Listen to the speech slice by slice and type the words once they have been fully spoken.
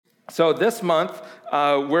So this month,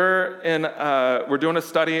 we're doing a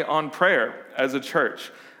study on prayer as a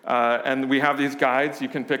church. And we have these guides. You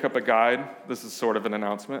can pick up a guide. This is sort of an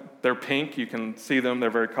announcement. They're pink. You can see them. They're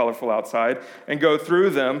very colorful outside. And go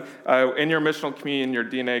through them in your missional community, in your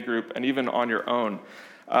DNA group, and even on your own.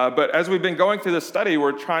 But as we've been going through this study,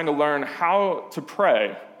 we're trying to learn how to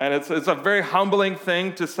pray. And it's a very humbling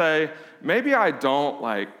thing to say, maybe I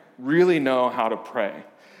don't really know how to pray.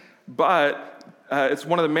 But it's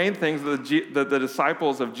one of the main things that the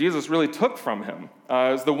disciples of Jesus really took from him.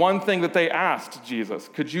 It's the one thing that they asked Jesus,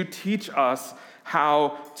 could you teach us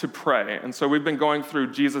how to pray? And so we've been going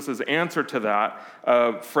through Jesus' answer to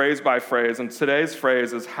that, phrase by phrase. And today's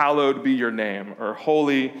phrase is, hallowed be your name, or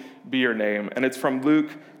holy be your name. And it's from Luke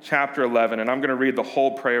chapter 11. And I'm going to read the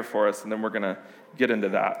whole prayer for us, and then we're going to get into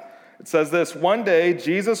that. It says this: one day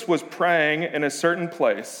Jesus was praying in a certain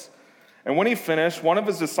place. And when he finished, one of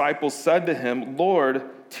his disciples said to him, Lord,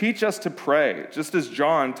 teach us to pray, just as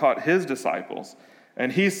John taught his disciples.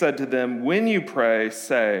 And he said to them, when you pray,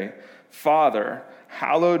 say, Father,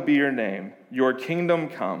 hallowed be your name, your kingdom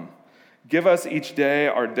come. Give us each day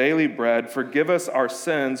our daily bread. Forgive us our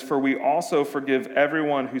sins, for we also forgive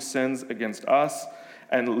everyone who sins against us.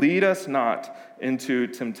 And lead us not into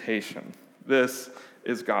temptation. This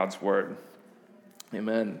is God's word.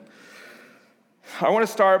 Amen. I want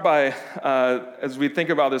to start by, as we think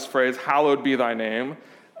about this phrase, hallowed be thy name,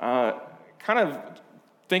 kind of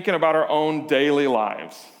thinking about our own daily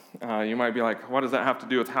lives. You might be like, what does that have to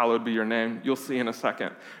do with hallowed be your name? You'll see in a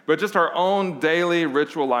second. But just our own daily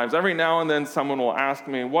ritual lives. Every now and then someone will ask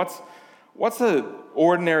me, what's an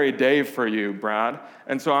ordinary day for you, Brad?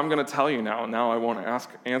 And so I'm going to tell you now. Now I won't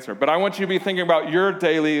answer. But I want you to be thinking about your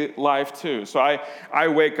daily life too. So I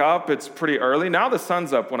wake up. It's pretty early. Now the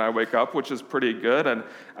sun's up when I wake up, which is pretty good. And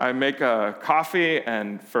I make a coffee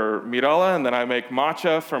and for Mirella, and then I make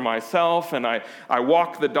matcha for myself. And I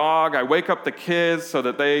walk the dog. I wake up the kids so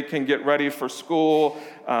that they can get ready for school.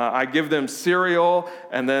 I give them cereal,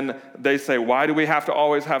 and then they say, why do we have to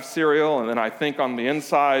always have cereal? And then I think on the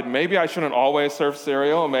inside, maybe I shouldn't always serve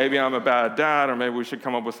cereal. Maybe I'm a bad dad, or maybe we should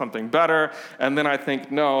come up with something better. And then I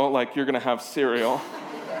think, no, you're going to have cereal.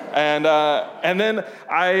 And then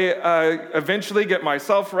I eventually get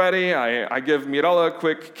myself ready. I give Mirella a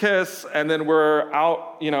quick kiss, and then we're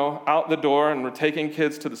out the door, and we're taking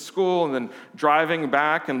kids to the school, and then driving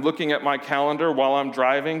back and looking at my calendar while I'm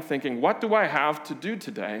driving, thinking, what do I have to do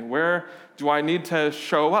today? Where do I need to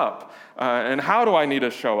show up? And how do I need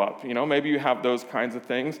to show up? Maybe you have those kinds of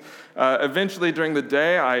things. Eventually during the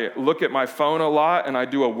day, I look at my phone a lot, and I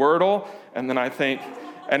do a Wordle, and then I think,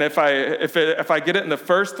 and if I get it in the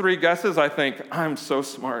first 3 guesses, I think, I'm so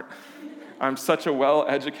smart. I'm such a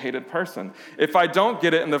well-educated person. If I don't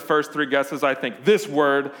get it in the first 3 guesses, I think, this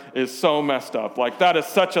word is so messed up. That is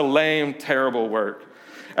such a lame, terrible word.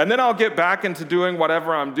 And then I'll get back into doing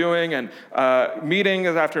whatever I'm doing, and meetings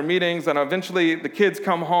after meetings, and eventually the kids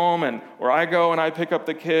come home, or I go and I pick up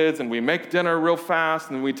the kids, and we make dinner real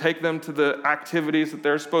fast, and we take them to the activities that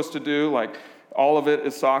they're supposed to do, all of it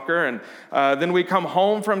is soccer, and then we come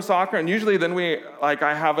home from soccer, and usually then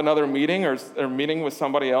I have another meeting or meeting with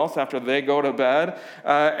somebody else after they go to bed,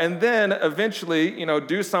 and then eventually,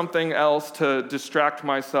 do something else to distract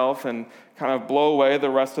myself and kind of blow away the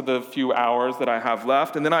rest of the few hours that I have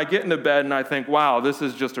left, and then I get into bed and I think, wow, this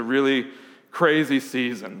is just a really crazy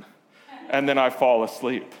season, and then I fall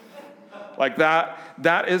asleep.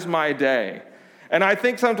 That is my day. And I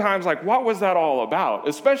think sometimes, what was that all about?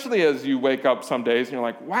 Especially as you wake up some days and you're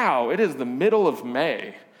like, wow, it is the middle of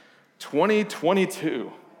May,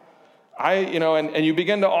 2022. And you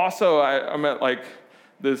begin to also, I'm at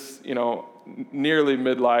this, nearly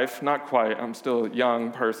midlife, not quite, I'm still a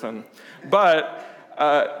young person. But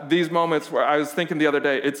these moments where I was thinking the other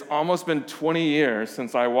day, it's almost been 20 years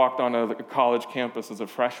since I walked on a college campus as a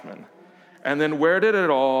freshman. And then where did it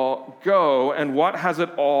all go, and what has it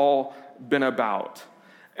all been about?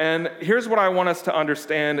 And here's what I want us to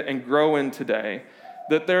understand and grow in today,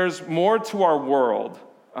 that there's more to our world.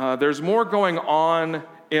 There's more going on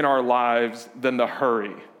in our lives than the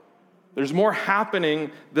hurry. There's more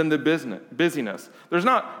happening than the busyness. There's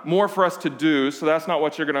not more for us to do, so that's not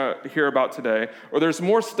what you're going to hear about today. Or there's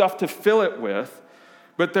more stuff to fill it with,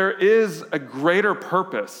 but there is a greater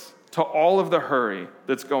purpose to all of the hurry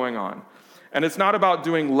that's going on. And it's not about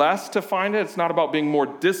doing less to find it. It's not about being more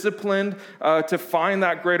disciplined to find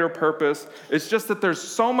that greater purpose. It's just that there's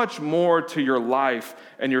so much more to your life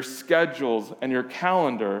and your schedules and your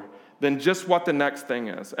calendar than just what the next thing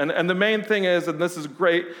is. And the main thing is, and this is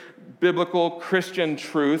great biblical Christian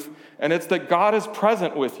truth, and it's that God is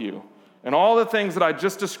present with you. And all the things that I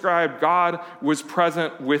just described, God was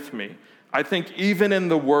present with me. I think even in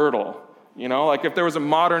the Wordle, like if there was a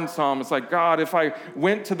modern psalm, it's like, God, if I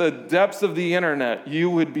went to the depths of the internet, you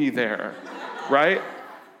would be there, right?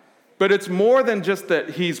 But it's more than just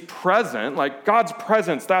that he's present. Like God's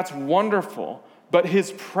presence, that's wonderful. But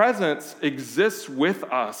his presence exists with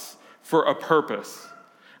us for a purpose.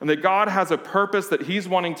 And that God has a purpose that he's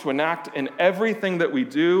wanting to enact in everything that we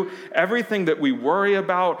do, everything that we worry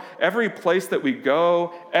about, every place that we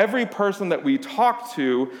go, every person that we talk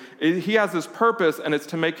to. He has this purpose, and it's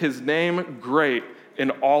to make his name great in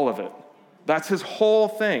all of it. That's his whole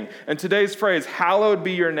thing. And today's phrase, hallowed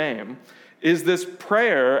be your name, is this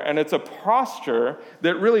prayer, and it's a posture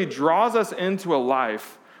that really draws us into a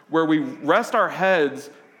life where we rest our heads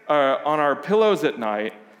on our pillows at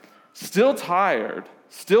night, still tired,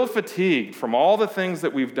 still fatigued from all the things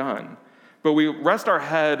that we've done, but we rest our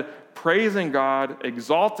head praising God,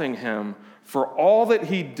 exalting him for all that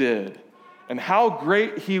he did and how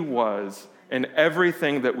great he was in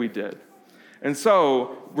everything that we did. And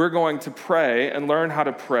so we're going to pray and learn how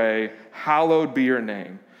to pray, hallowed be your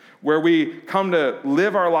name, where we come to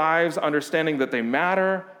live our lives understanding that they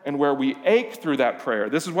matter and where we ache through that prayer.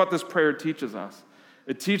 This is what this prayer teaches us.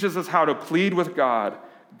 It teaches us how to plead with God.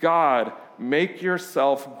 God, make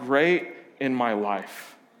yourself great in my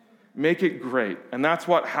life. Make it great. And that's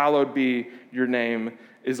what hallowed be your name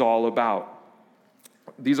is all about.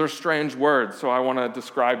 These are strange words, so I want to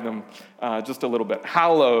describe them just a little bit.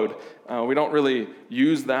 Hallowed, we don't really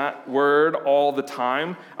use that word all the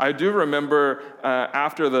time. I do remember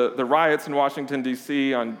after the riots in Washington,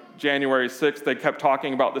 D.C. on January 6th, they kept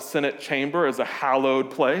talking about the Senate chamber as a hallowed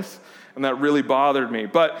place. And that really bothered me.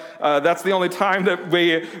 But that's the only time that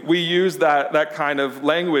we use that kind of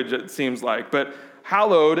language, it seems like. But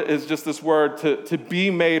hallowed is just this word to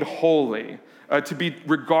be made holy, to be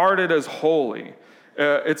regarded as holy.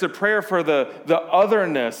 It's a prayer for the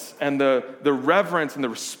otherness and the reverence and the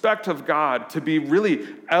respect of God to be really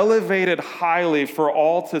elevated highly for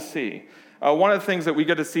all to see. One of the things that we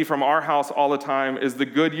get to see from our house all the time is the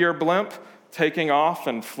Goodyear blimp taking off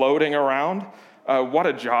and floating around. What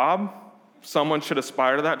a job. Someone should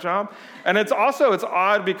aspire to that job. And it's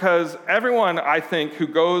odd because everyone, I think, who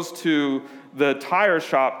goes to the tire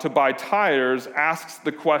shop to buy tires asks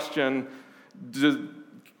the question,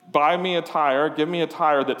 buy me a tire, give me a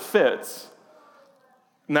tire that fits,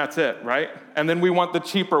 and that's it, right? And then we want the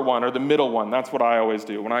cheaper one or the middle one. That's what I always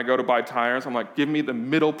do. When I go to buy tires, I'm like, give me the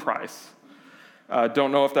middle price.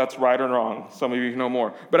 Don't know if that's right or wrong. Some of you know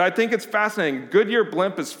more. But I think it's fascinating. Goodyear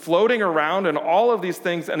blimp is floating around and all of these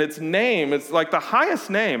things, and its name is like the highest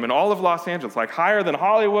name in all of Los Angeles, like higher than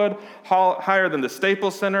Hollywood, higher than the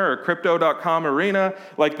Staples Center or Crypto.com Arena.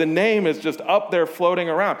 Like the name is just up there floating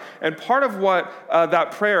around. And part of what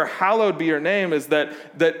that prayer, hallowed be your name, is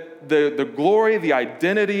that the glory, the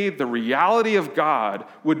identity, the reality of God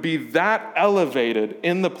would be that elevated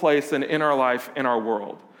in the place and in our life, in our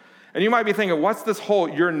world. And you might be thinking, what's this whole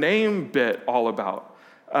your name bit all about?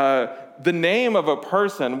 The name of a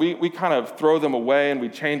person, we kind of throw them away and we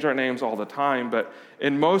change our names all the time, but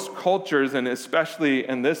in most cultures, and especially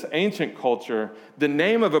in this ancient culture, the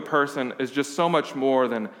name of a person is just so much more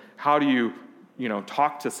than how do you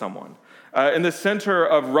talk to someone. In the center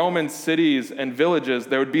of Roman cities and villages,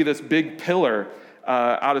 there would be this big pillar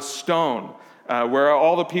out of stone, where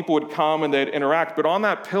all the people would come and they'd interact. But on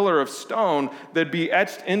that pillar of stone, there'd be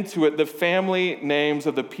etched into it the family names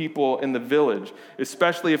of the people in the village,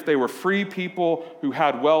 especially if they were free people who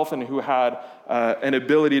had wealth and who had an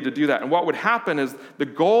ability to do that. And what would happen is the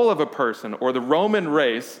goal of a person, or the Roman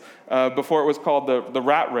race, before it was called the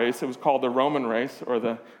rat race, it was called the Roman race, or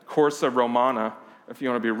the Corsa Romana, if you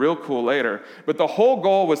want to be real cool later. But the whole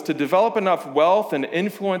goal was to develop enough wealth and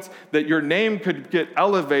influence that your name could get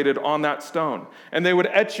elevated on that stone. And they would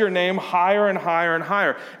etch your name higher and higher and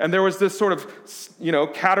higher. And there was this sort of,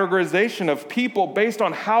 categorization of people based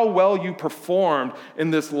on how well you performed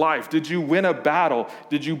in this life. Did you win a battle?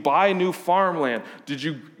 Did you buy new farmland? Did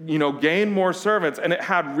you, gain more servants? And it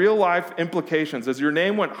had real life implications. As your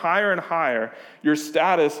name went higher and higher, your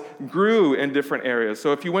status grew in different areas.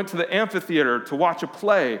 So if you went to the amphitheater to watch a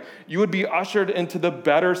play, you would be ushered into the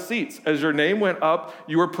better seats. As your name went up,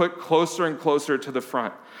 you were put closer and closer to the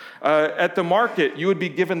front. At the market, you would be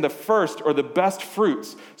given the first or the best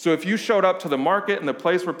fruits. So if you showed up to the market and the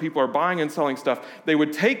place where people are buying and selling stuff, they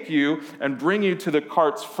would take you and bring you to the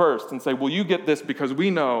carts first and say, well, you get this because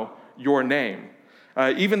we know your name.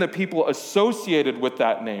 Even the people associated with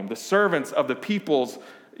that name, the servants of the people's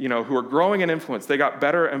who are growing in influence. They got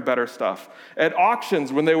better and better stuff. At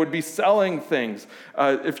auctions, when they would be selling things,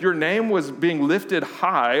 if your name was being lifted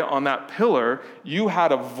high on that pillar, you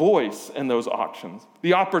had a voice in those auctions.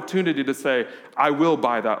 The opportunity to say, I will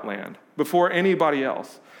buy that land before anybody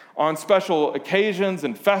else. On special occasions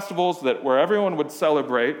and festivals where everyone would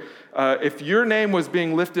celebrate, if your name was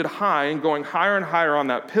being lifted high and going higher and higher on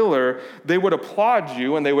that pillar, they would applaud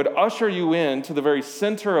you and they would usher you in to the very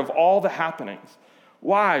center of all the happenings.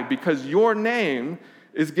 Why? Because your name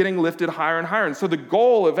is getting lifted higher and higher. And so the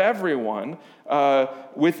goal of everyone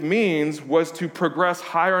with means was to progress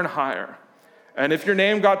higher and higher. And if your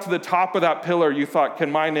name got to the top of that pillar, you thought,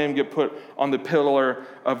 can my name get put on the pillar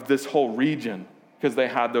of this whole region? Because they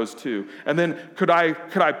had those two. And then could I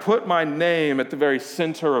put my name at the very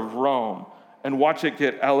center of Rome and watch it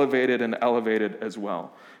get elevated and elevated as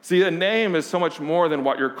well? See, a name is so much more than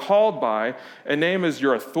what you're called by. A name is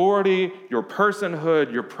your authority, your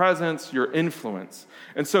personhood, your presence, your influence.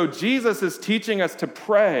 And so Jesus is teaching us to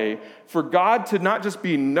pray for God to not just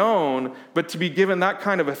be known, but to be given that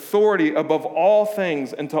kind of authority above all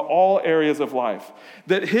things and to all areas of life.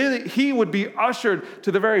 That he would be ushered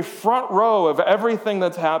to the very front row of everything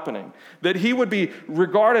that's happening. That he would be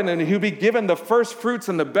regarded and he would be given the first fruits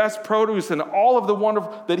and the best produce and all of the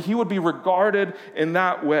wonderful, that he would be regarded in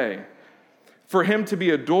that way. For him to be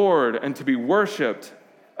adored and to be worshiped,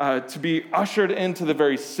 to be ushered into the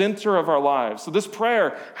very center of our lives. So this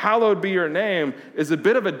prayer, hallowed be your name, is a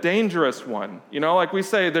bit of a dangerous one. Like we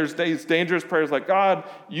say, there's these dangerous prayers like, God,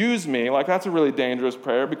 use me. Like that's a really dangerous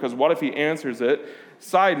prayer because what if he answers it?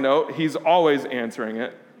 Side note, he's always answering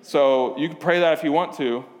it. So you can pray that if you want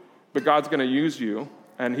to, but God's going to use you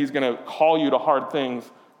and he's going to call you to hard things,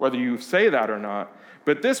 whether you say that or not.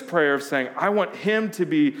 But this prayer of saying, I want him to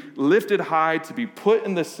be lifted high, to be put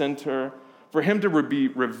in the center, for him to be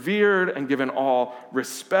revered and given all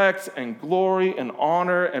respect and glory and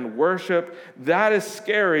honor and worship, that is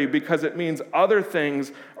scary because it means other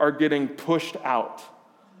things are getting pushed out.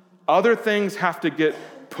 Other things have to get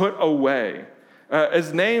put away.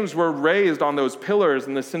 As names were raised on those pillars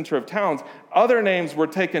in the center of towns, other names were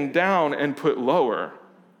taken down and put lower.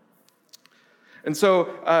 And so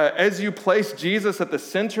as you place Jesus at the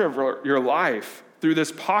center of your life, through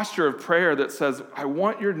this posture of prayer that says, I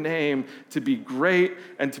want your name to be great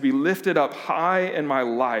and to be lifted up high in my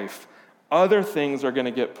life, other things are going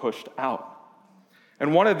to get pushed out.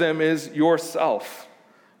 And one of them is yourself.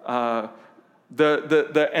 The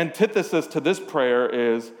antithesis to this prayer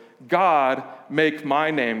is, God, make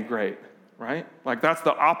my name great, right? Like that's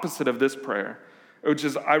the opposite of this prayer, which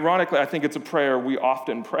is ironically, I think it's a prayer we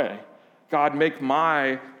often pray. God, make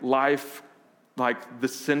my life like the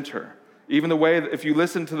center. Even the way, if you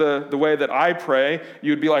listen to the way that I pray,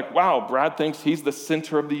 you'd be like, wow, Brad thinks he's the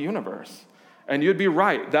center of the universe. And you'd be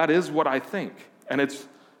right, that is what I think. And it's,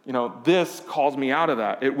 this calls me out of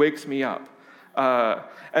that. It wakes me up.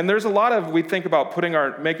 And there's a lot of, we think about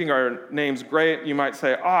making our names great. You might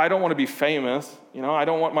say, I don't want to be famous. I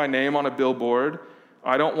don't want my name on a billboard.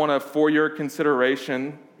 I don't want a for-your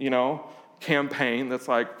consideration, campaign that's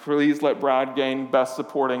like, please let Brad gain Best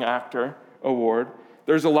Supporting Actor award.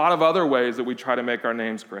 There's a lot of other ways that we try to make our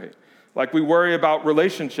names great. Like we worry about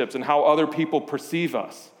relationships and how other people perceive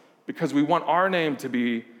us because we want our name to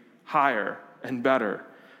be higher and better.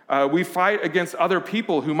 We fight against other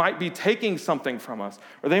people who might be taking something from us,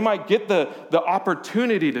 or they might get the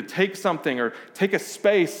opportunity to take something or take a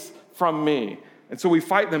space from me. And so we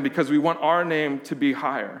fight them because we want our name to be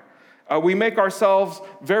higher. We make ourselves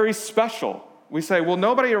very special. We say, well,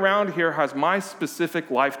 nobody around here has my specific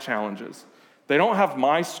life challenges. They don't have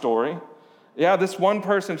my story. Yeah, this one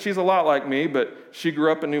person, she's a lot like me, but she grew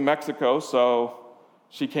up in New Mexico, so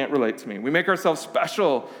she can't relate to me. We make ourselves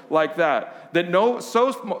special like that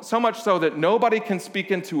so much so that nobody can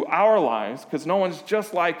speak into our lives because no one's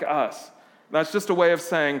just like us. That's just a way of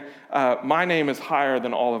saying, my name is higher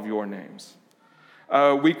than all of your names.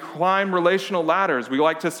 We climb relational ladders. We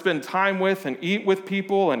like to spend time with and eat with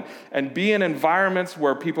people and be in environments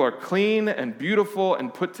where people are clean and beautiful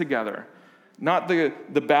and put together. Not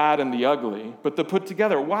the bad and the ugly, but the put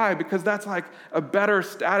together. Why? Because that's like a better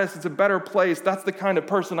status. It's a better place. That's the kind of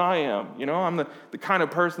person I am. I'm the kind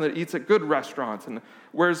of person that eats at good restaurants and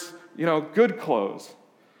wears, good clothes.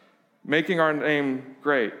 Making our name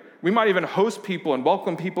great. We might even host people and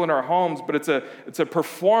welcome people in our homes, but it's a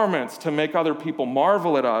performance to make other people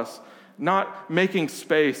marvel at us, not making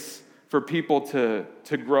space for people to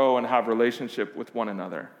grow and have relationship with one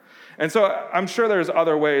another. And so I'm sure there's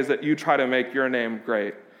other ways that you try to make your name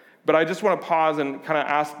great. But I just want to pause and kind of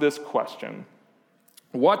ask this question.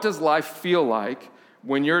 What does life feel like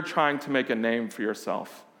when you're trying to make a name for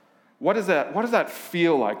yourself? What does that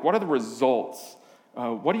feel like? What are the results?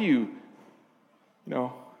 What do you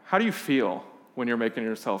how do you feel when you're making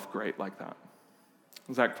yourself great like that?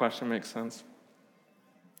 Does that question make sense?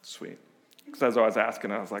 Sweet. Because as I was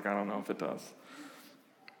asking, I was like, I don't know if it does.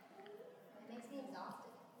 It makes me exhausted.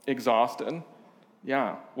 Exhausted?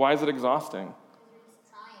 Yeah. Why is it exhausting? Because you're just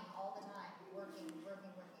trying all the time, working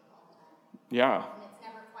all the time. Yeah. And it's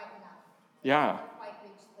never quite enough. Yeah. You never quite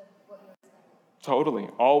reach what you're expecting. Totally.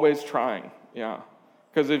 Always trying. Yeah.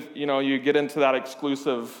 Because if, you get into that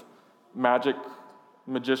exclusive magic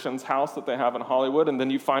magician's house that they have in Hollywood, and then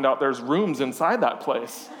you find out there's rooms inside that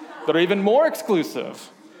place that are even more exclusive.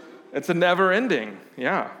 It's a never ending.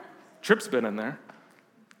 Yeah. Tripp's been in there.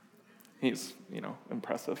 He's,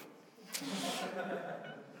 impressive.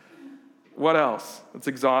 What else? It's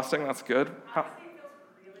exhausting. That's good. Honestly, it feels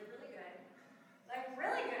really, really good. Like,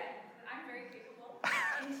 really good. I'm very capable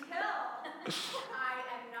until I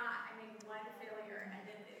am not. I make one failure, and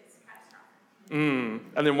then it's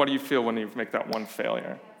catastrophic. And then what do you feel when you make that one failure?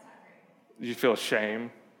 That's not great. Do you feel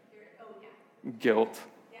shame? Oh, yeah. Guilt?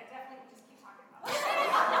 Yeah, definitely just keep talking about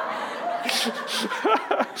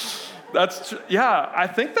it. I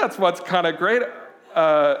think that's what's kind of great,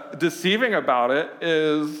 deceiving about it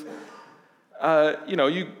is,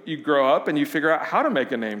 you grow up and you figure out how to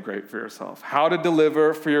make a name great for yourself, how to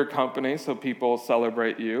deliver for your company so people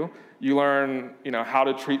celebrate you. You learn, how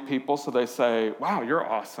to treat people so they say, wow, you're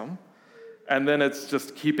awesome. And then it's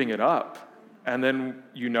just keeping it up. And then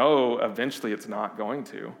eventually it's not going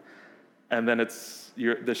to. And then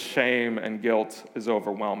the shame and guilt is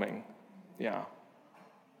overwhelming. Yeah.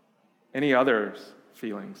 Any other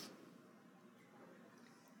feelings?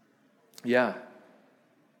 Yeah.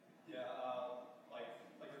 Yeah, like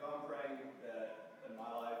if I'm praying that in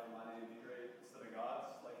my life my name be great instead of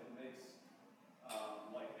God's, like it makes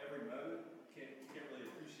every moment can't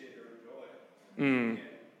really appreciate or enjoy. You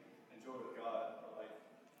can't enjoy with God, but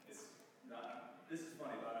it's not. This is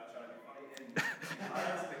funny, but I'm not trying to be funny. And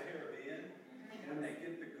pirates of the Caribbean, when they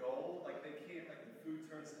get the gold, they can't. The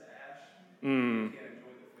food turns to ash. They can't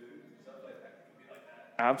enjoy the food. Stuff like that can be like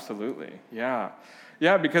that. Absolutely. Yeah.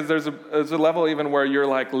 Yeah, because there's a level even where you're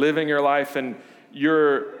living your life and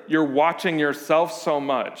you're watching yourself so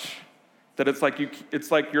much that it's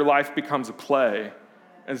like your life becomes a play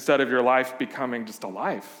instead of your life becoming just a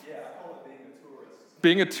life. Yeah, I call it being a tourist.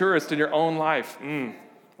 Being a tourist in your own life.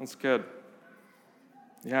 That's good.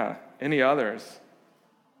 Yeah. Any others?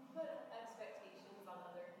 Put expectations on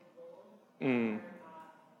other people that are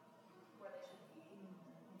not where they should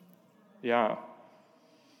be. Yeah.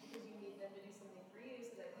 Because you need them to do something for you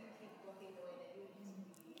so that you keep looking the way that you need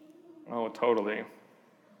to be. Oh, totally.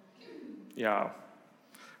 Yeah.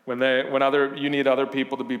 You need other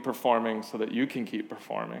people to be performing so that you can keep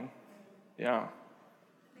performing. Yeah. I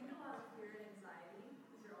think a lot of fear and anxiety is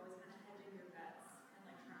you're always kind of hedging your bets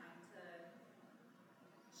and trying to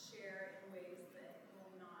share in ways that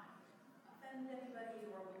will not offend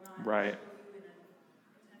anybody or will not Right. show you in a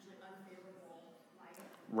potentially unfavorable light.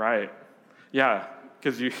 Right. Yeah.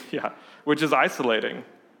 Which is isolating.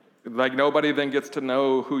 Nobody then gets to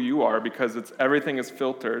know who you are because everything is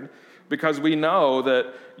filtered. Because we know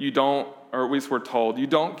that you don't, or at least we're told, you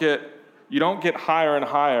don't get higher and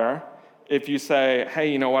higher if you say,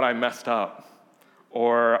 hey, you know what, I messed up,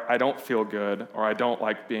 or I don't feel good, or I don't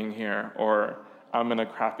like being here, or I'm in a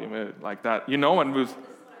crappy mood like that. No one moves.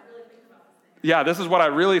 Yeah, this is what I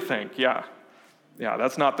really think. Yeah,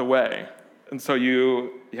 that's not the way. And so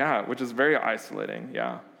which is very isolating.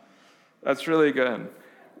 Yeah, that's really good.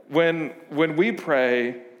 When we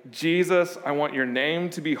pray, Jesus, I want your name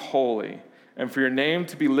to be holy and for your name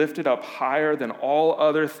to be lifted up higher than all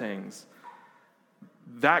other things,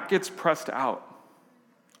 that gets pressed out.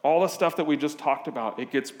 All the stuff that we just talked about,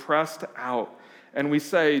 it gets pressed out. And we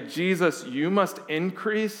say, Jesus, you must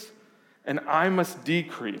increase and I must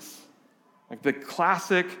decrease. The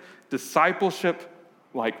classic discipleship,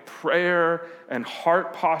 prayer and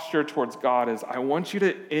heart posture towards God is, I want you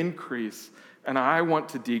to increase and I want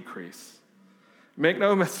to decrease. Make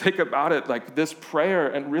no mistake about it, this prayer,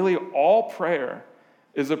 and really all prayer,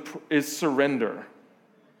 is surrender.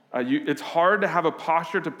 It's hard to have a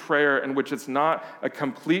posture to prayer in which it's not a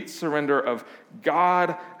complete surrender of,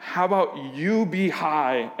 God, how about you be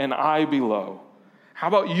high and I be low? How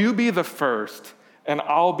about you be the first and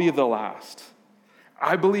I'll be the last?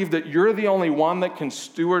 I believe that you're the only one that can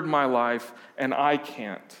steward my life and I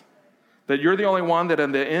can't. That you're the only one that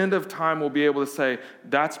at the end of time will be able to say,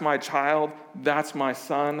 that's my child, that's my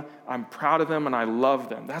son, I'm proud of them and I love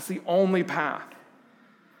them. That's the only path.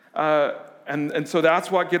 And so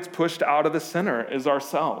that's what gets pushed out of the center is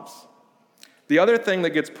ourselves. The other thing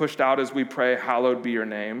that gets pushed out as we pray, hallowed be your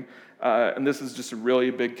name, and this is just a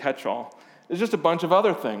really big catch-all, is just a bunch of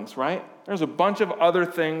other things, right? There's a bunch of other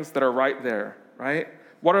things that are right there, right?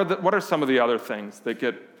 What are some of the other things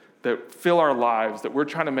that fill our lives that we're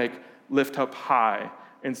trying to lift up high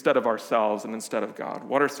instead of ourselves and instead of God?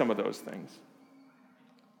 What are some of those things?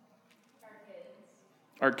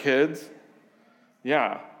 Our kids?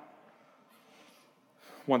 Yeah.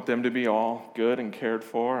 Want them to be all good and cared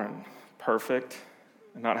for and perfect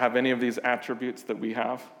and not have any of these attributes that we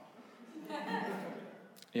have.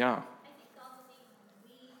 Yeah. I think also things we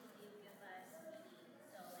believe give us meaning.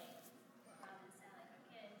 So like Robin said, like our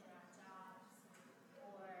kids or our jobs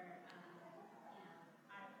or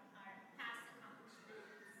our past accomplishments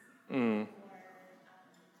or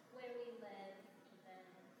where we live, even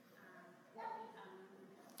what we own.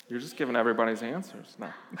 You're just giving everybody's answers.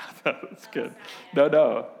 No, that's good.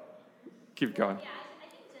 No. Keep going. Yeah, I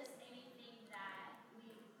think just anything that we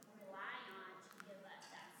rely on to give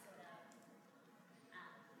us that sort of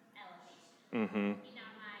elevation in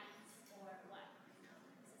our minds or what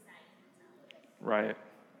society can tell us. Right.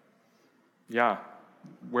 Yeah.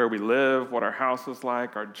 Where we live, what our house is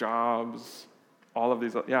like, our jobs, all of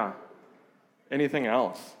these. Yeah. Anything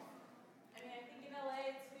else? I mean, I think in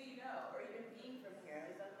LA, it's who you know, or even being from here. I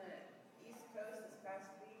was on the East Coast this past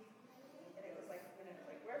week, and it was like, when it was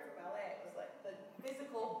like, we're from LA, it was like the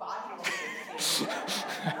physical body language.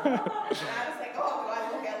 And I was like, oh, do I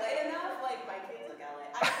look LA enough? Like, my kids look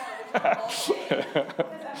LA. I don't know which one all day.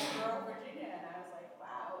 Because I'm from rural Virginia, and I was like,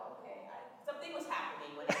 wow, okay. Something was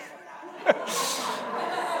happening when I said that.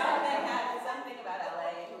 Something about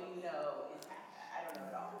LA who you know is, I don't know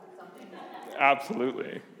at all. Something.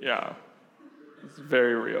 Absolutely. Yeah. It's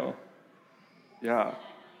very real. Yeah.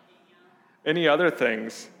 Any other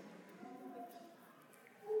things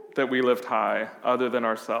that we lift high other than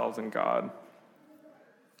ourselves and God?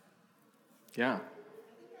 Yeah. I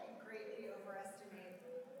think I greatly overestimate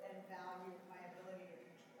and value my ability to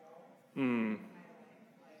control my life.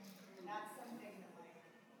 Like, that's something that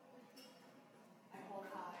I hold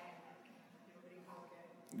high and nobody will get.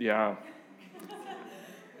 Yeah.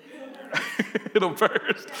 It'll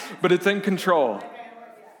burst. But it's in control.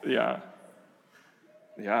 Yeah.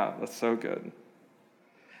 Yeah, that's so good.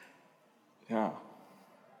 Yeah.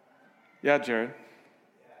 Yeah, Jared.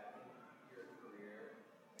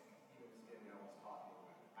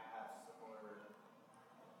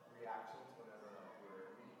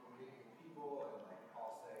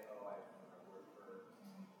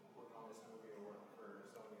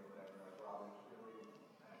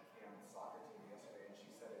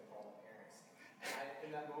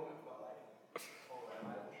 In that moment, felt like, oh, I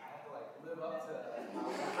have to live up to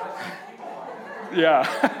how Yeah.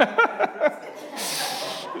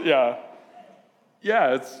 Yeah.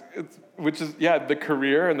 Yeah, it's which is the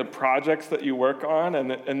career and the projects that you work on,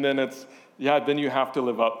 and then then you have to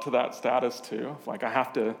live up to that status too. Like I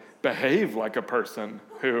have to behave like a person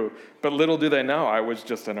but little do they know I was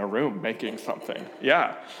just in a room making something.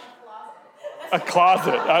 Yeah. A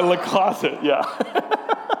closet. Yeah.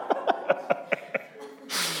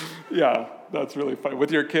 Yeah, that's really funny.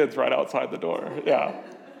 With your kids right outside the door. Yeah,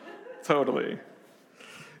 totally.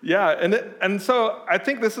 Yeah, and so I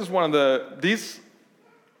think this is one of these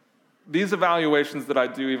evaluations that I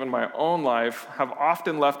do, even in my own life, have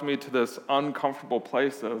often left me to this uncomfortable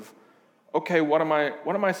place of, okay, what am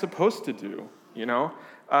I supposed to do? You know,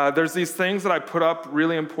 there's these things that I put up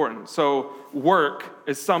really important. So work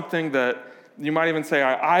is something that you might even say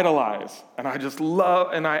I idolize, and I just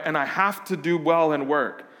love, and I have to do well in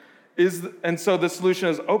work. And so the solution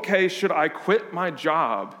is, okay, should I quit my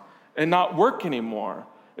job and not work anymore?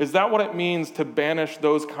 Is that what it means to banish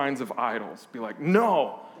those kinds of idols? Be like,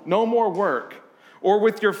 no more work. Or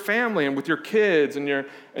with your family and with your kids and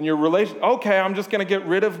your relation. Okay, I'm just going to get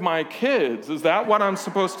rid of my kids. Is that what I'm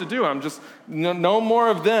supposed to do? I'm just, no more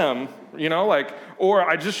of them, or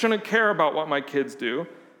I just shouldn't care about what my kids do.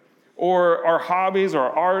 Or our hobbies or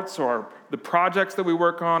our arts or the projects that we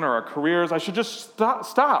work on or our careers, I should just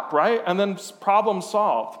stop, right? And then problem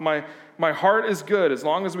solved. My heart is good as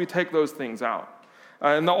long as we take those things out.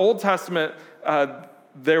 In the Old Testament,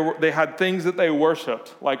 they had things that they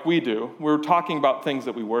worshiped, like we do. We were talking about things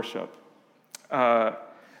that we worship.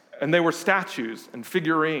 And they were statues and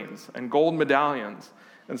figurines and gold medallions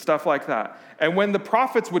and stuff like that. And when the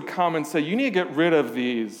prophets would come and say, you need to get rid of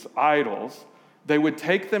these idols, they would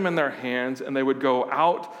take them in their hands and they would go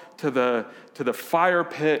out to the fire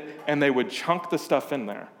pit and they would chunk the stuff in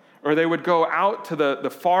there. Or they would go out to the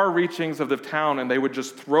far reachings of the town and they would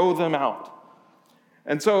just throw them out.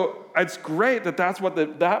 And so it's great that that's what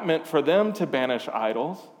that meant for them to banish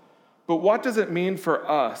idols. But what does it mean for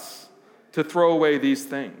us to throw away these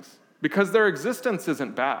things? Because their existence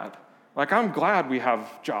isn't bad. Like, I'm glad we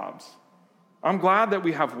have jobs. I'm glad that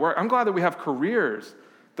we have work. I'm glad that we have careers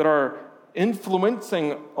that are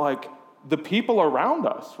influencing, like, the people around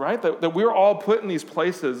us, right? That we're all put in these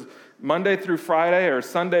places Monday through Friday or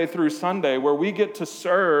Sunday through Sunday where we get to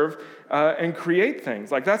serve and create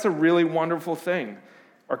things. Like, that's a really wonderful thing.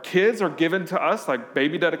 Our kids are given to us, like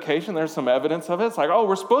baby dedication. There's some evidence of it. It's like, oh,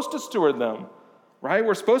 we're supposed to steward them, right?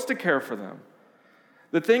 We're supposed to care for them.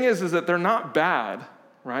 The thing is that they're not bad,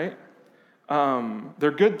 right?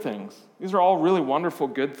 They're good things. These are all really wonderful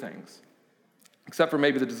good things, except for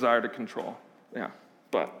maybe the desire to control. Yeah,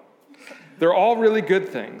 but they're all really good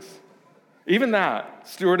things. Even that,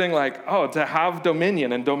 stewarding, like, to have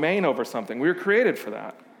dominion and domain over something. We were created for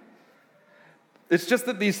that. It's just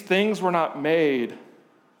that these things were not made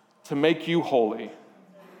to make you holy,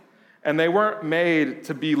 and they weren't made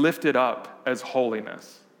to be lifted up as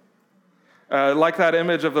holiness. Like that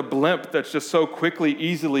image of the blimp that's just so quickly,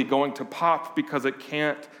 easily going to pop because it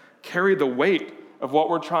can't carry the weight of what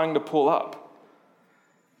we're trying to pull up.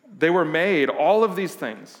 They were made, all of these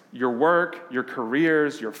things, your work, your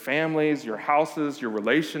careers, your families, your houses, your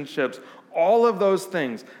relationships, all of those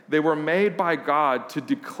things, they were made by God to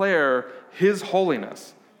declare His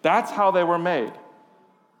holiness. That's how they were made.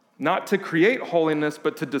 Not to create holiness,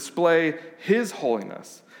 but to display His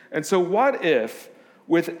holiness. And so what if,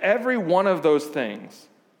 with every one of those things,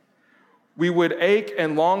 we would ache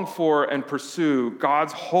and long for and pursue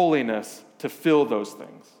God's holiness to fill those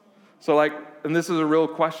things? So and this is a real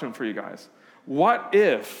question for you guys. What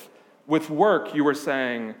if, with work, you were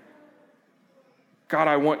saying, God,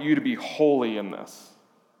 I want you to be holy in this?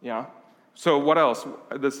 Yeah? So what else?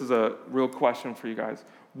 This is a real question for you guys.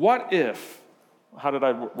 What if, how did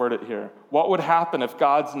I word it here? What would happen if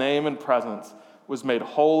God's name and presence was made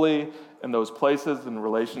holy in those places and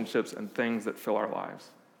relationships and things that fill our lives?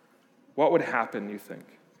 What would happen, you think?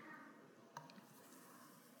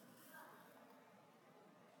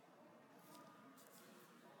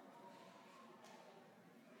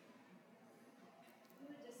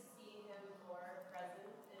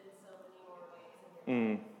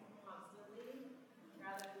 Constantly,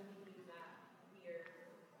 rather than thinking that we are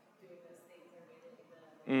doing those things or maybe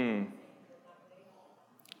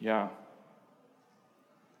Yeah.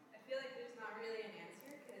 I feel like there's not really an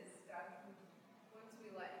answer because God, once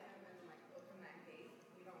we let Him and open that gate,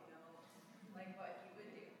 we don't know what He would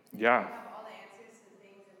do. Yeah. We have all the answers to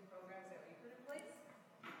things and programs that we put in place,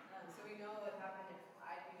 so we know what would happen if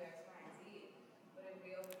I do X, Y, and Z. But if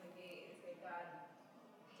we open the gate and say, God,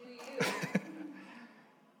 do you?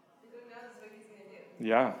 Knows what He's going to do.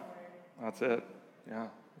 Yeah, that's it. Yeah,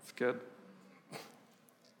 it's good.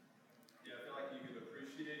 Yeah, I feel like you could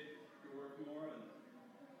appreciate your work more and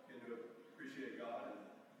get to appreciate God, and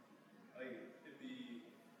I think it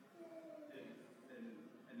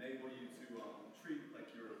enable you to treat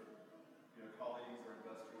like your colleagues or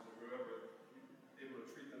investors or whoever, able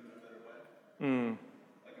to treat them in a better way,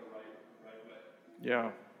 like a right way.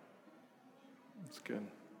 Yeah, that's good.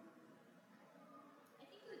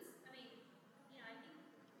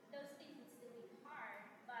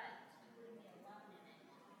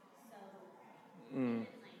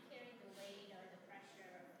 Carrying the weight or the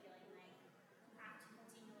pressure of feeling like you have to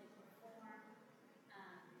continually perform.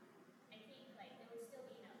 I think there would still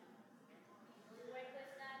be, people you work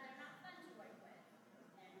with that they're not fun to work with,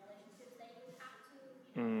 and relationships that you have to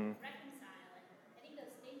reconcile. And I think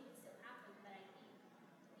those things would still happen, but I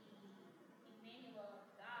think the Emmanuel of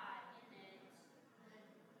God in it would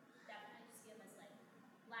definitely just give us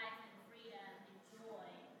life and freedom and joy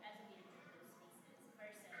as we enter those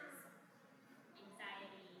spaces versus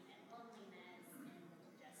anxiety and loneliness and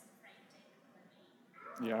just frantic living.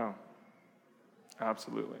 Yeah,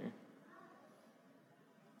 absolutely.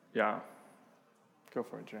 Yeah. Go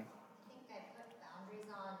for it, Jen. I think I put boundaries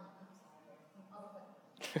on.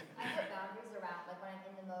 I put boundaries around, when I'm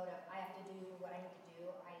in the mode of I have to do what I need to do.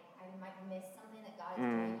 I might miss something that God is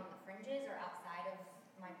doing on the fringes or outside of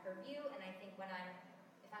my purview. And I think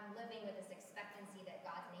if I'm living with this expectancy that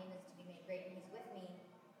God's name is to be made great and He's with me,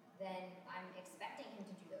 then I'm expecting Him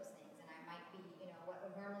to do those things. And I might be, what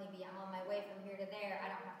would normally be I'm on my way from here to there. I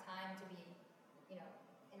don't have time to be,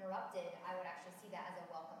 interrupted. I would actually see that as a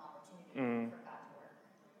welcome opportunity for God to work.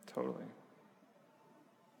 Totally.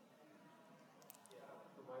 Yeah,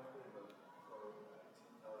 reminds me of a quote that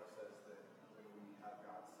Tim Keller says that when we have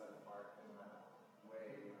God set apart in that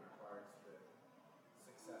way in our hearts, that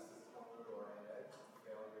success doesn't come through our head,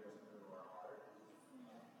 failure doesn't come through our heart.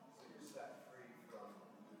 So you're set free from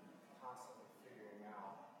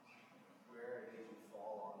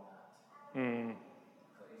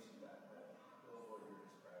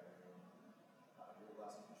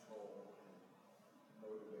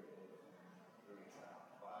motivated and really try to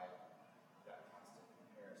apply that constant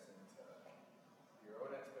comparison to your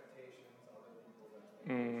own expectations, other people's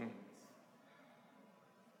expectations.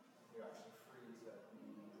 You're actually free to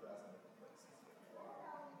be present in places that you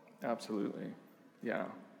are. Absolutely. Yeah.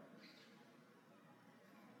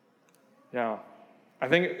 Yeah. I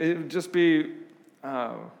think it would just be,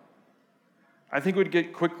 I think we'd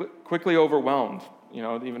get quickly overwhelmed,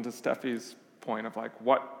 even to Steffi's point of like,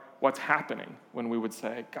 what's happening when we would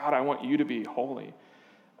say, God, I want you to be holy.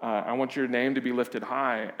 I want your name to be lifted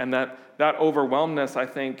high. And that overwhelmedness, I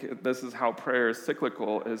think this is how prayer is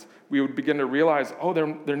cyclical, is we would begin to realize,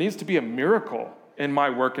 there needs to be a miracle in my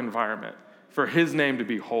work environment for his name to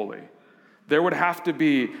be holy. There would have to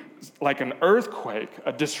be like an earthquake,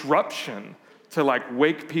 a disruption to like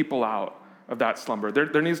wake people out of that slumber.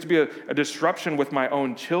 There needs to be a disruption with my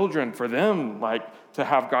own children for them like to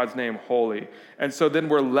have God's name holy. And so then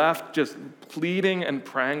we're left just pleading and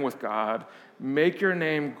praying with God, make your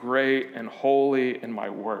name great and holy in my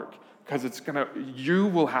work, because you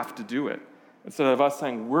will have to do it instead of us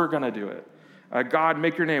saying we're going to do it. God,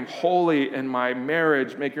 make your name holy in my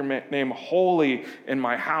marriage, make your name holy in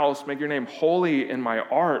my house, make your name holy in my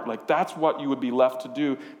art. Like that's what you would be left to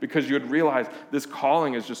do, because you would realize this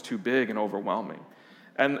calling is just too big and overwhelming.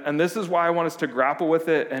 And this is why I want us to grapple with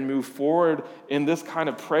it and move forward in this kind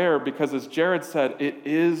of prayer, because as Jared said, it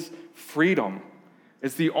is freedom.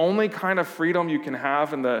 It's the only kind of freedom you can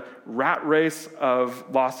have in the rat race of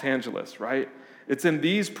Los Angeles, right? It's in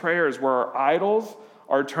these prayers where our idols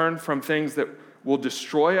are turned from things that will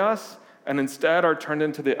destroy us and instead are turned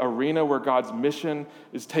into the arena where God's mission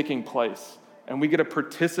is taking place. And we get to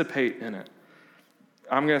participate in it.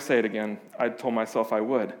 I'm going to say it again. I told myself I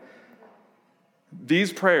would.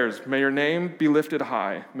 These prayers, may your name be lifted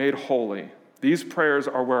high, made holy. These prayers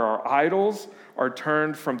are where our idols are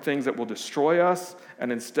turned from things that will destroy us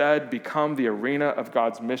and instead become the arena of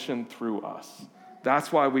God's mission through us.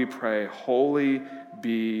 That's why we pray, holy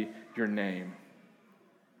be your name.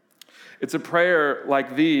 It's a prayer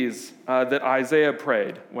like these that Isaiah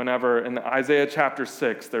prayed whenever, in Isaiah chapter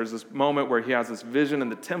 6, there's this moment where he has this vision in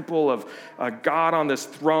the temple of God on this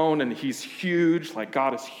throne, and he's huge, like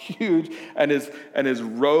God is huge, and his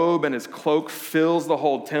robe and his cloak fills the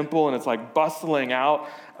whole temple, and it's like bustling out.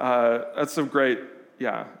 That's some great,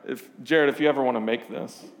 Jared, if you ever want to make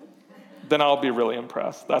this, then I'll be really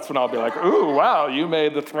impressed. That's when I'll be like, ooh, wow, you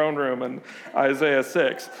made the throne room in Isaiah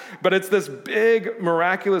 6. But it's this big,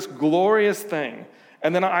 miraculous, glorious thing.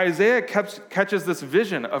 And then Isaiah catches this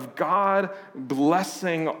vision of God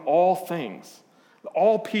blessing all things,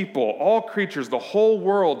 all people, all creatures, the whole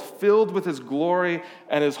world filled with his glory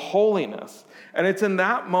and his holiness. And it's in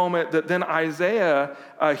that moment that then Isaiah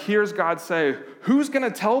hears God say, who's going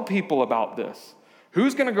to tell people about this?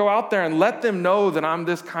 Who's going to go out there and let them know that I'm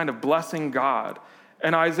this kind of blessing God?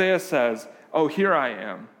 And Isaiah says, here I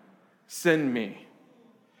am. Send me.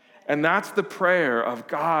 And that's the prayer of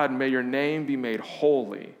God, may your name be made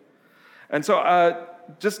holy. And so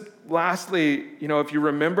just lastly, if you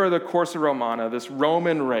remember the Corsa Romana, this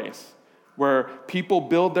Roman race, where people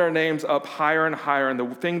build their names up higher and higher, and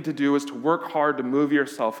the thing to do is to work hard to move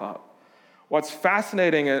yourself up. What's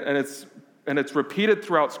fascinating, and it's repeated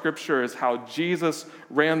throughout Scripture, is how Jesus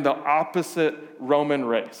ran the opposite Roman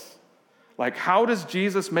race. Like, how does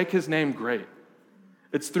Jesus make his name great?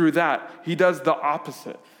 It's through that. He does the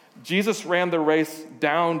opposite. Jesus ran the race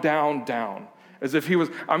down, down, down. As if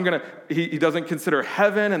he doesn't consider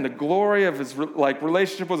heaven and the glory of his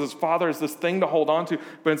relationship with his Father as this thing to hold on to,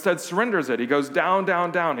 but instead surrenders it. He goes down,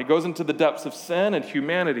 down, down. He goes into the depths of sin and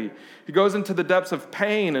humanity. He goes into the depths of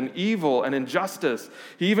pain and evil and injustice.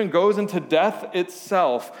 He even goes into death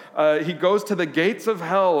itself. He goes to the gates of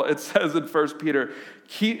hell, it says in 1 Peter,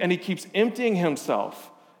 and he keeps emptying himself,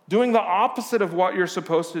 doing the opposite of what you're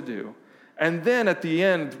supposed to do. And then at the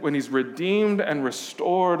end, when he's redeemed and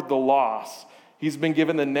restored the loss, he's been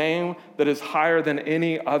given the name that is higher than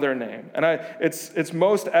any other name. And it's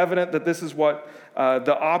most evident that this is what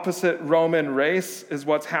the opposite Roman race is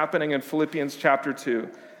what's happening in Philippians chapter 2.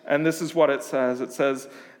 And this is what it says. It says,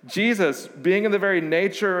 Jesus, being in the very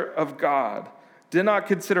nature of God, did not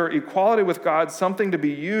consider equality with God something to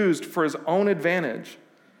be used for his own advantage.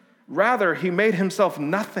 Rather, he made himself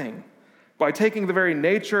nothing by taking the very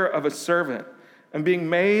nature of a servant, and being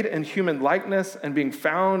made in human likeness and being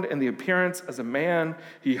found in the appearance as a man,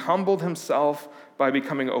 he humbled himself by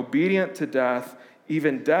becoming obedient to death,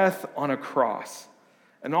 even death on a cross.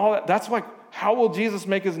 And all that, that's like, how will Jesus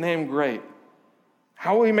make his name great?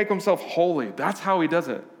 How will he make himself holy? That's how he does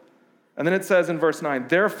it. And then it says in verse 9,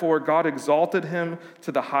 therefore God exalted him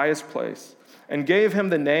to the highest place and gave him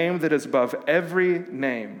the name that is above every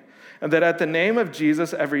name, and that at the name of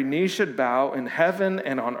Jesus every knee should bow in heaven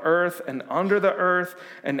and on earth and under the earth,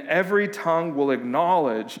 and every tongue will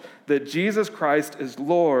acknowledge that Jesus Christ is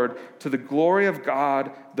Lord, to the glory of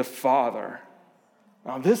God the Father.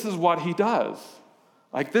 Now, this is what he does.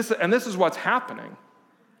 Like this, and this is what's happening.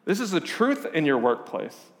 This is the truth in your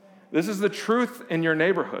workplace. This is the truth in your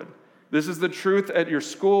neighborhood. This is the truth at your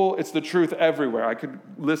school. It's the truth everywhere. I could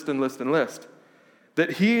list and list and list.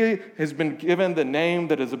 That he has been given the name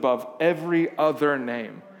that is above every other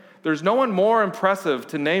name. There's no one more impressive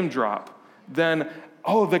to name drop than,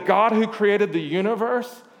 oh, the God who created the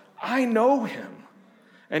universe, I know him.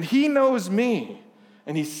 And he knows me.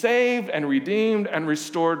 And he saved and redeemed and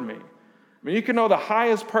restored me. I mean, you can know the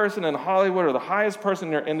highest person in Hollywood or the highest person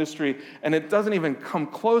in your industry, and it doesn't even come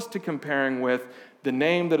close to comparing with the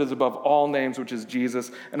name that is above all names, which is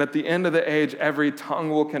Jesus. And at the end of the age, every tongue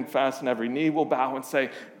will confess and every knee will bow and say,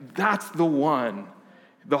 that's the one,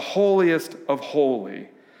 the holiest of holy.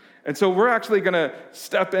 And so we're actually going to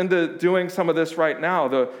step into doing some of this right now.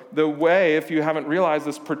 The way, if you haven't realized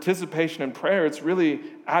this participation in prayer, it's really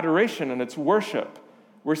adoration and it's worship.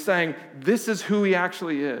 We're saying, this is who he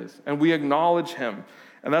actually is, and we acknowledge him.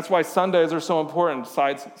 And that's why Sundays are so important,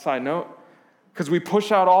 side note, because we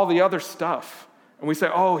push out all the other stuff. And we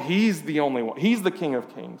say, oh, he's the only one. He's the King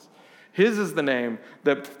of Kings. His is the name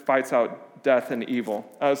that fights out death and evil.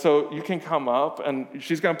 So you can come up, and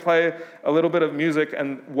she's going to play a little bit of music,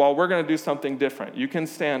 and while we're going to do something different, you can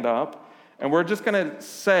stand up, and we're just going to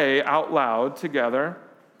say out loud together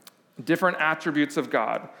different attributes of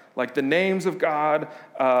God, like the names of God,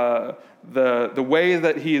 the way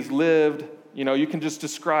that he has lived. You know, you can just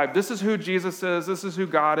describe, this is who Jesus is, this is who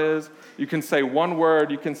God is. You can say one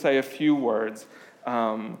word, you can say a few words.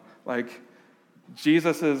 Like,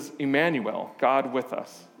 Jesus is Emmanuel, God with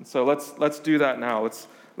us. And so let's do that now.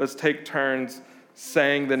 Let's take turns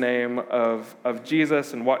saying the name of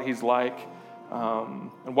Jesus and what he's like,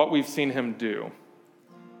 and what we've seen him do.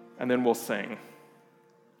 And then we'll sing.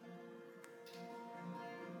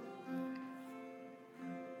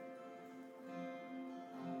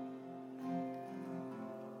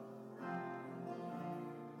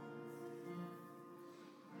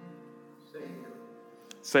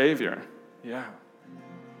 Savior, yeah.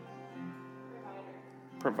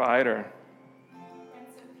 Provider.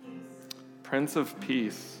 Prince of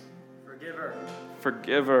Peace.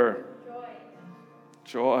 Forgiver.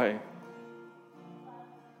 Joy.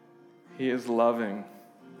 He is loving.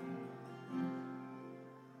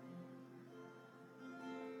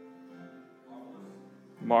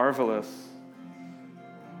 Marvelous.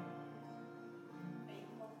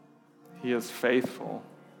 He is faithful.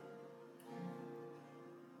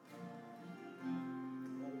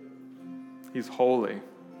 He's holy.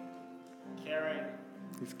 Caring.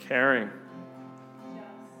 He's caring.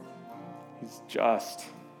 He's just.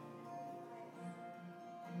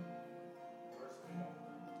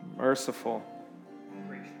 Merciful.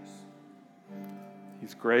 Gracious.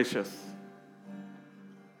 He's gracious.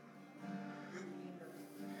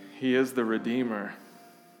 He is the Redeemer.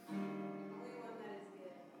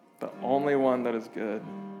 The only one that is good.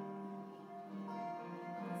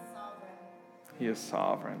 He is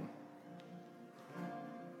sovereign.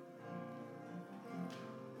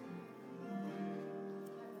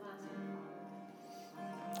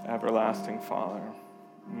 Everlasting Father.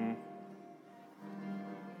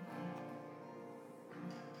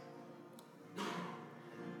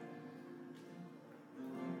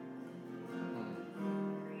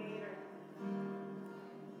 Creator.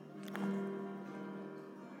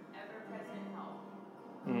 Ever-present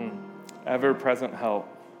help. Ever-present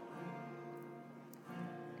help.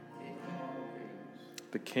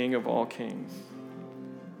 The King of all kings.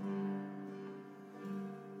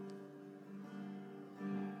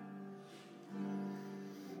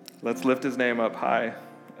 Let's lift his name up high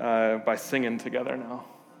by singing together now.